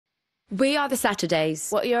We are the Saturdays.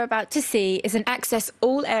 What you're about to see is an access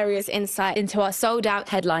all areas insight into our sold-out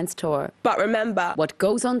Headlines tour. But remember, What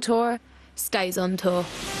goes on tour stays on tour.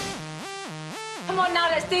 Come on now,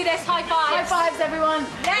 let's do this. High fives. High fives, everyone.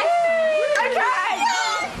 Yes.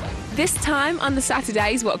 okay! This time on the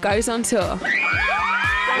Saturdays, what goes on tour.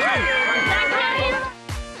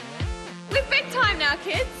 We're big time now,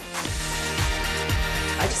 kids.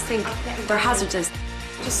 I just think they're hazardous.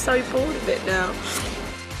 Just so bored of it now.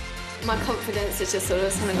 My confidence is just sort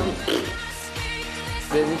of something on.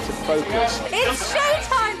 They need to focus. It's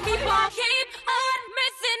showtime, people. Keep on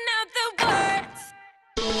messing up the words.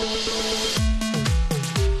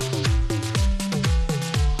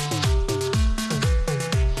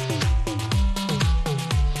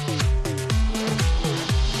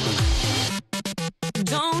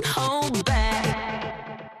 Don't hold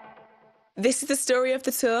back. This is the story of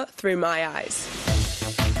the tour through my eyes.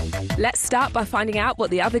 Let's start by finding out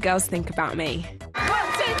what the other girls think about me. 1, 2, 3,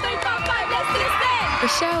 4, 5. Let's do this thing.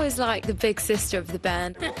 Rochelle is like the big sister of the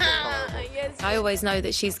band. Yes. I always know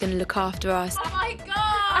that she's going to look after us. Oh my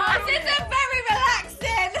God. This is very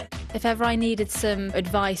relaxing. If ever I needed some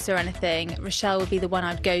advice or anything, Rochelle would be the one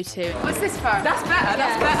I'd go to. What's this for? That's better,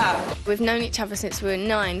 that's better. We've known each other since we were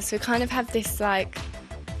 9, so we kind of have this, like,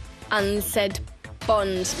 unsaid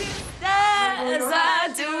bond.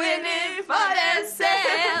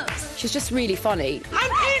 She's just really funny.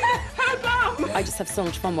 I'm in her bum! I just have so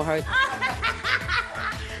much fun with her.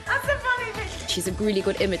 That's a funny thing. She's a really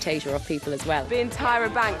good imitator of people as well. Being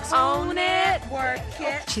Tyra Banks. Own it, work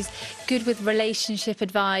it. She's good with relationship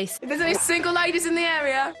advice. If there's any single ladies in the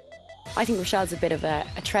area. I think Rochelle's a bit of a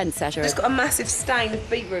trendsetter. Just got a massive stain of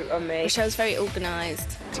beetroot on me. Rochelle's very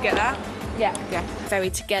organised. Did you get that? Yeah.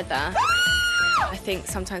 Very together. I think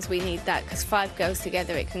sometimes we need that, because 5 girls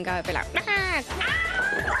together, it can go a bit like...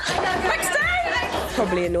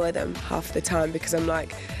 Probably annoy them half the time because I'm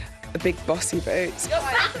like a big bossy boots.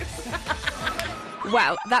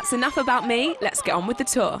 Well, that's enough about me. Let's get on with the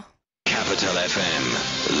tour. Capital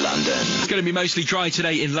FM, London. It's going to be mostly dry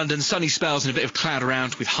today in London, sunny spells and a bit of cloud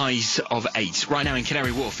around with highs of 8. Right now in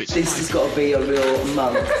Canary Wharf, it's... This has got to be a real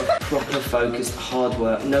month of proper focused hard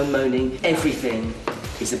work, no moaning. Everything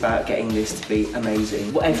is about getting this to be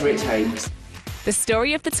amazing, whatever it takes. The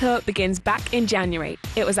story of the tour begins back in January.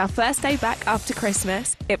 It was our first day back after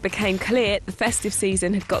Christmas. It became clear the festive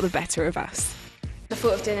season had got the better of us. The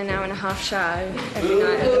thought of doing an hour-and-a-half show every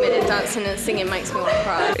night at the minute, dancing and singing makes me want to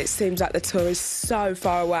cry. It seems like the tour is so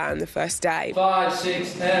far away on the first day. 5, 6,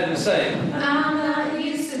 7, 6. I'm not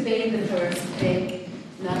used to being the first pick,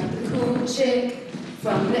 not the cool chick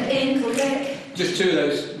from the ankle lick. Just 2 of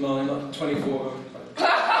those, mine, not 24.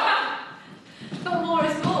 But more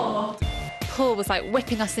is more. Paul was like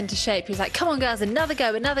whipping us into shape. He was like, come on girls, another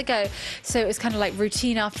go, another go. So it was kind of like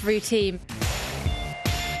routine after routine.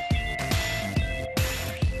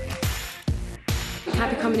 You can't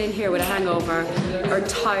be coming in here with a hangover or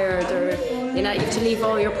tired or, you know, you have to leave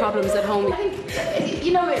all your problems at home.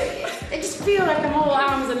 You know, I just feel like I'm all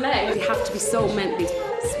arms and legs. You have to be so mentally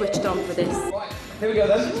switched on for this. Here we go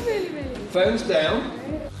then. Phones down.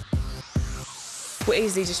 We're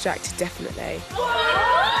easily distracted, definitely.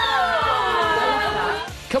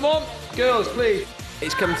 Come on, girls, please.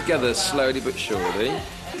 It's come together slowly but surely.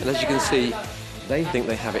 And as you can see, they think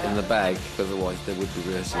they have it in the bag, otherwise they would be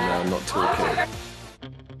rehearsing now and not talking.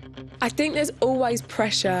 I think there's always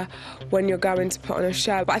pressure when you're going to put on a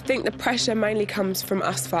show, but I think the pressure mainly comes from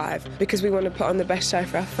us 5 because we want to put on the best show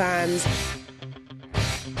for our fans.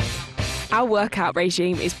 Our workout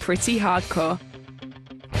regime is pretty hardcore.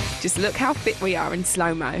 Just look how fit we are in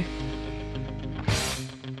slow-mo.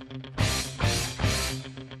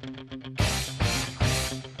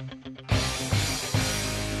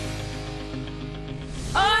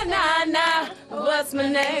 Oh, na-na, what's my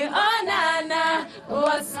name? Oh, na-na,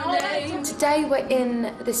 what's my name? Today we're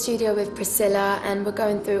in the studio with Priscilla and we're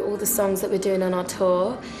going through all the songs that we're doing on our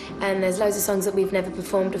tour, and there's loads of songs that we've never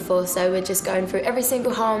performed before, so we're just going through every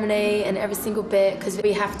single harmony and every single bit because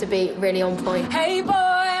we have to be really on point. Hey boy,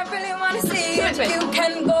 I really want to see if you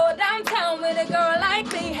can go downtown with a girl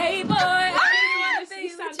like me. Hey boy, I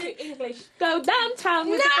really want to see English. Go downtown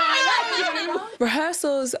with the boy.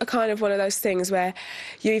 Rehearsals are kind of one of those things where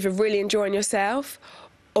you're either really enjoying yourself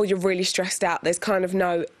or you're really stressed out. There's kind of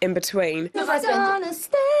no in between. I'm gonna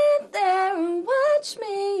stand there and watch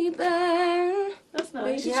me burn. That's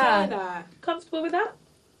nice. You should try that. Comfortable with that?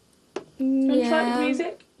 Yeah. Try with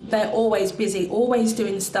music? They're always busy, always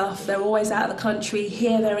doing stuff. They're always out of the country,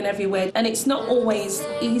 here, there and everywhere. And it's not always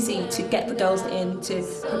easy to get the girls in to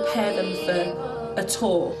prepare them for a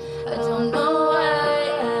tour. I don't know why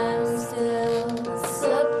I'm still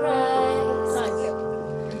surprised.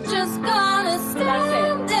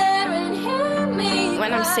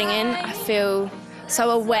 I'm singing, I feel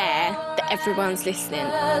so aware that everyone's listening.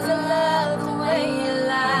 I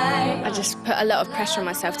just put a lot of pressure on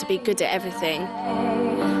myself to be good at everything.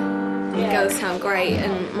 The girls sound great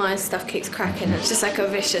and my stuff keeps cracking. It's just like a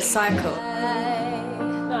vicious cycle.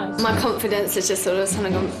 My confidence is just sort of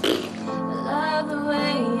something gone.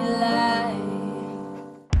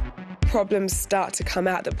 Problems start to come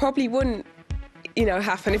out that probably wouldn't,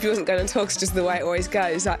 happen if he wasn't going to talk. It's just the way it always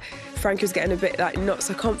goes. Like, Frankie was getting a bit not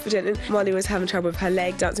so confident, and Molly was having trouble with her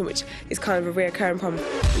leg dancing, which is kind of a reoccurring problem.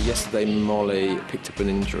 Yesterday, Molly picked up an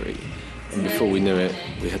injury, and before we knew it,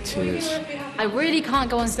 we had tears. I really can't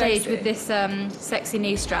go on stage with this sexy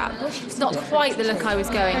knee strap. It's not quite the look I was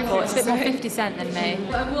going for. It's a bit more 50 Cent than me.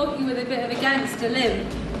 I'm walking with a bit of a gangster limp.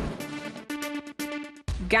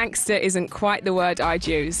 Gangster isn't quite the word I'd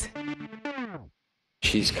use.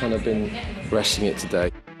 She's kind of been resting it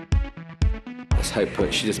today. Let's hope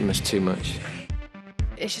that she doesn't miss too much.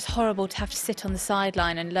 It's just horrible to have to sit on the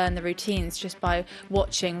sideline and learn the routines just by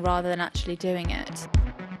watching rather than actually doing it.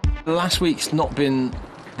 Last week's not been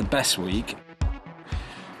the best week.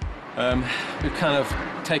 We've kind of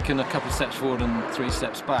taken a couple of steps forward and 3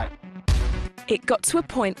 steps back. It got to a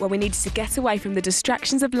point where we needed to get away from the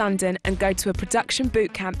distractions of London and go to a production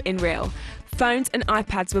boot camp in Real. Phones and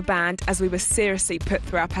iPads were banned as we were seriously put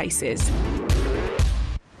through our paces.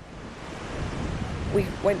 We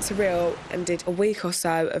went to Real and did a week or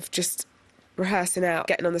so of just rehearsing out,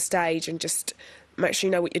 getting on the stage and just make sure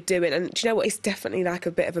you know what you're doing. And do you know what? It's definitely like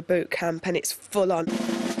a bit of a boot camp and it's full on.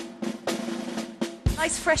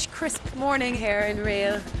 Nice, fresh, crisp morning here in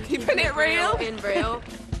Real. Keeping it real? In Real.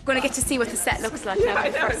 Going to get to see what the set looks like now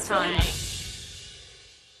for the first time.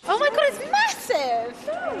 Oh my God, it's massive!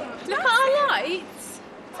 Look at our lights.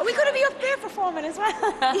 Are we going to be up there performing as well?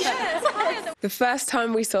 Yes. The first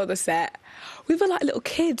time we saw the set, we were like little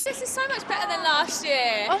kids. This is so much better than last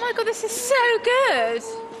year. Oh my God, this is so good.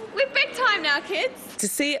 We're big time now, kids. To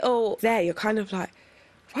see it all there, you're kind of like,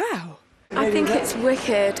 wow. I think it's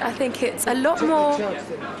wicked. I think it's a lot more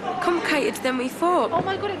complicated than we thought. Oh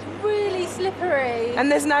my God, it's really slippery. And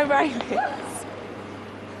there's no rain.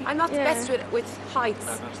 I'm not the best with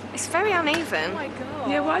heights. It's very uneven. Oh my God.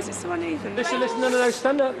 Yeah, why is it so uneven? Listen, no,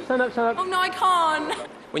 stand up. Oh no, I can't.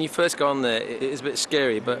 When you first go on there, it is a bit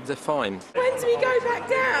scary, but they're fine. When do we go back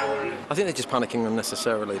down? I think they're just panicking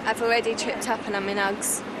unnecessarily. I've already tripped up and I'm in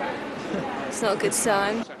Uggs. It's not a good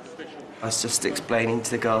sign. I was just explaining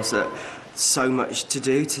to the girls that so much to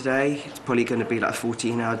do today. It's probably going to be like a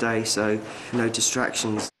 14-hour day, so no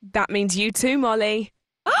distractions. That means you too, Molly.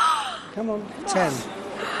 Come on. 10,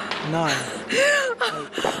 9,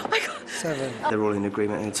 8, 7. They're all in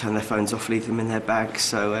agreement and turn their phones off, leave them in their bags,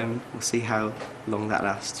 so we'll see how long that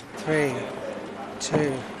lasts. 3,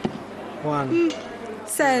 2, 1.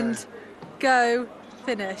 Send. Go.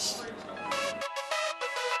 Finish.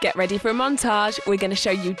 Get ready for a montage. We're going to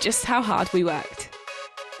show you just how hard we worked.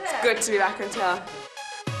 It's good to be back on tour.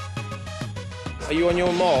 Are you on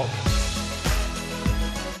your mark?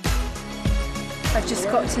 I've just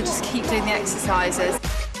got to keep doing the exercises.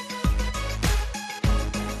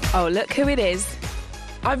 Oh, look who it is.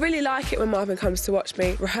 I really like it when Marvin comes to watch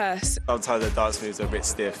me rehearse. Sometimes the dance moves are a bit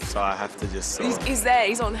stiff, so I have to just He's there,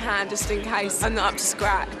 he's on hand just in case I'm not up to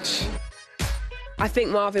scratch. I think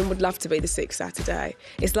Marvin would love to be the 6th Saturday.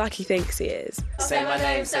 It's like he thinks he is. Say my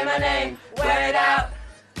name, wear it out,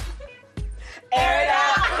 air it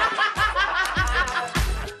out.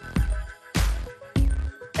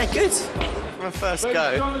 Hey, good. For a first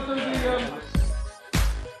go.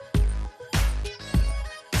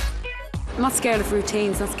 I'm not scared of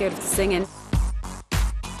routines, not scared of the singing.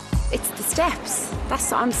 It's the steps. That's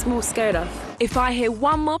what I'm more scared of. If I hear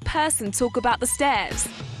one more person talk about the stairs,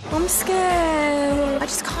 I'm scared. I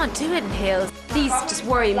just can't do it in heels. These just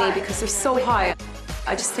worry me because they're so high.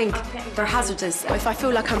 I just think they're hazardous. If I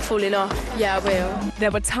feel like I'm falling off, yeah, I will. there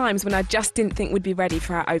were times when I just didn't think we'd be ready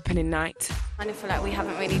for our opening night. I feel like we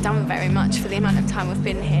haven't really done very much for the amount of time we've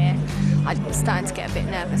been here. I'm starting to get a bit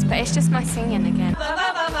nervous, but it's just my singing again.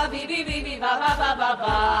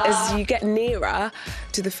 As you get nearer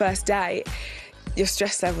to the first day, your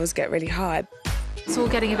stress levels get really high. It's all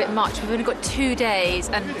getting a bit much. We've only got 2 days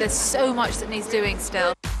and there's so much that needs doing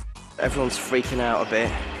still. Everyone's freaking out a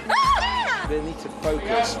bit. They need to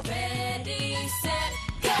focus.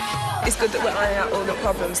 It's good that we're ironing out all the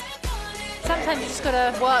problems. Sometimes you just got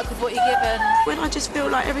to work with what you're given. When I just feel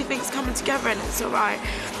like everything's coming together and it's all right.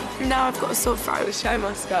 Now I've got a sore throat. The show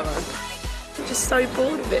must go on. I'm just so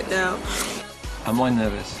bored of it now. Am I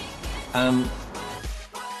nervous?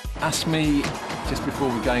 Ask me just before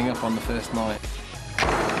we're going up on the first night.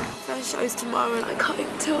 First show's tomorrow and I can't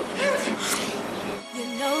even talk.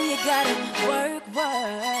 know you gotta work.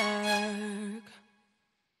 More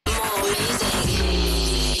music.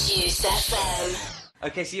 Use FM.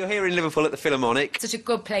 OK, so you're here in Liverpool at the Philharmonic. Such a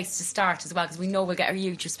good place to start as well, because we know we'll get a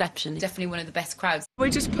huge reception. Definitely one of the best crowds. We're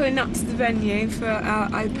just pulling up to the venue for our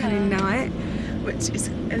opening night, which is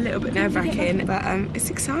a little bit nerve-wracking, but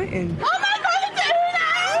it's exciting. Oh my God, it's doing it!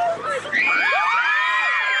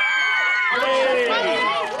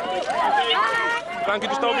 Frankie,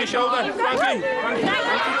 just over your shoulder. Frankie.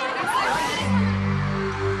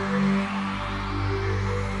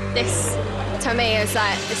 This, to me, is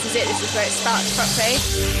like, this is it, this is where it starts properly.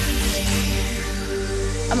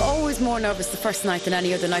 I'm always more nervous the first night than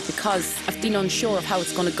any other night because I've been unsure of how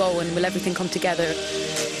it's going to go and will everything come together.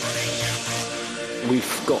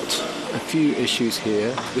 We've got a few issues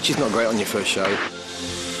here, which is not great on your first show.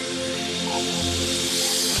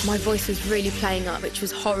 My voice was really playing up, which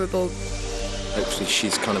was horrible. Hopefully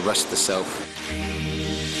she's kind of rested herself.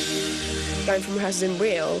 Going from rehearsals in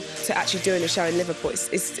Real to actually doing a show in Liverpool,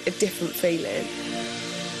 it's a different feeling.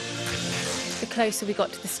 The closer we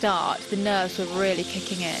got to the start, the nerves were really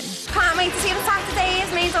kicking in. Can't wait to see the Saturdays.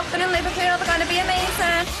 Me's up in Liverpool, they're going to be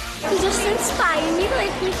amazing. You just inspire me,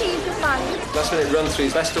 like me keep the fun. Last minute run through,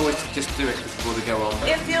 best always to just do it before they go on.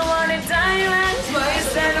 If you want a diamond, what you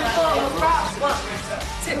standing for? Rock, 1,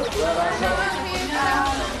 2.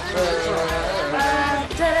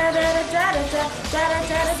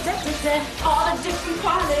 All the different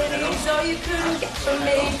qualities, so you couldn't get from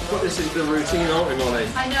me. But this is the routine, aren't we, Molly?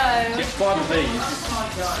 I know. Get 5 of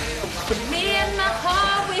these. Me and my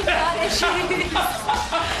heart, we've got issues.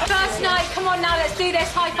 First night, come on now, let's do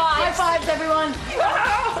this. High fives. High fives, everyone.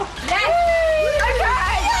 Yes.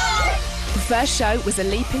 The first show was a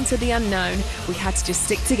leap into the unknown. We had to just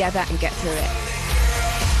stick together and get through it.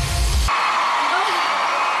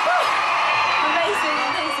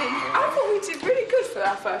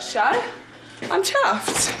 Our first show. I'm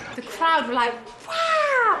chuffed. The crowd were like,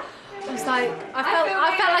 wow! I was like, I felt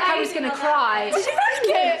like I was going to cry. Did you like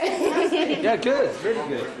it? Yeah, good. Really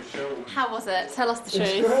good. How was it? Tell us the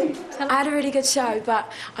truth. I had a really good show,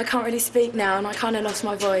 but I can't really speak now and I kind of lost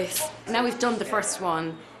my voice. Now we've done the first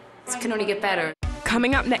one, it can only get better.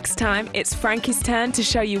 Coming up next time, it's Frankie's turn to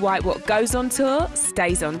show you why what goes on tour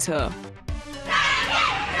stays on tour.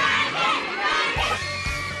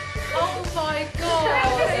 Oh my God!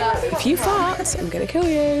 If you fart, I'm going to kill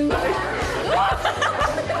you.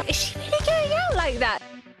 Is she really going out like that?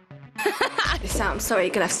 I'm sorry,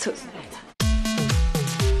 you're going to have to talk.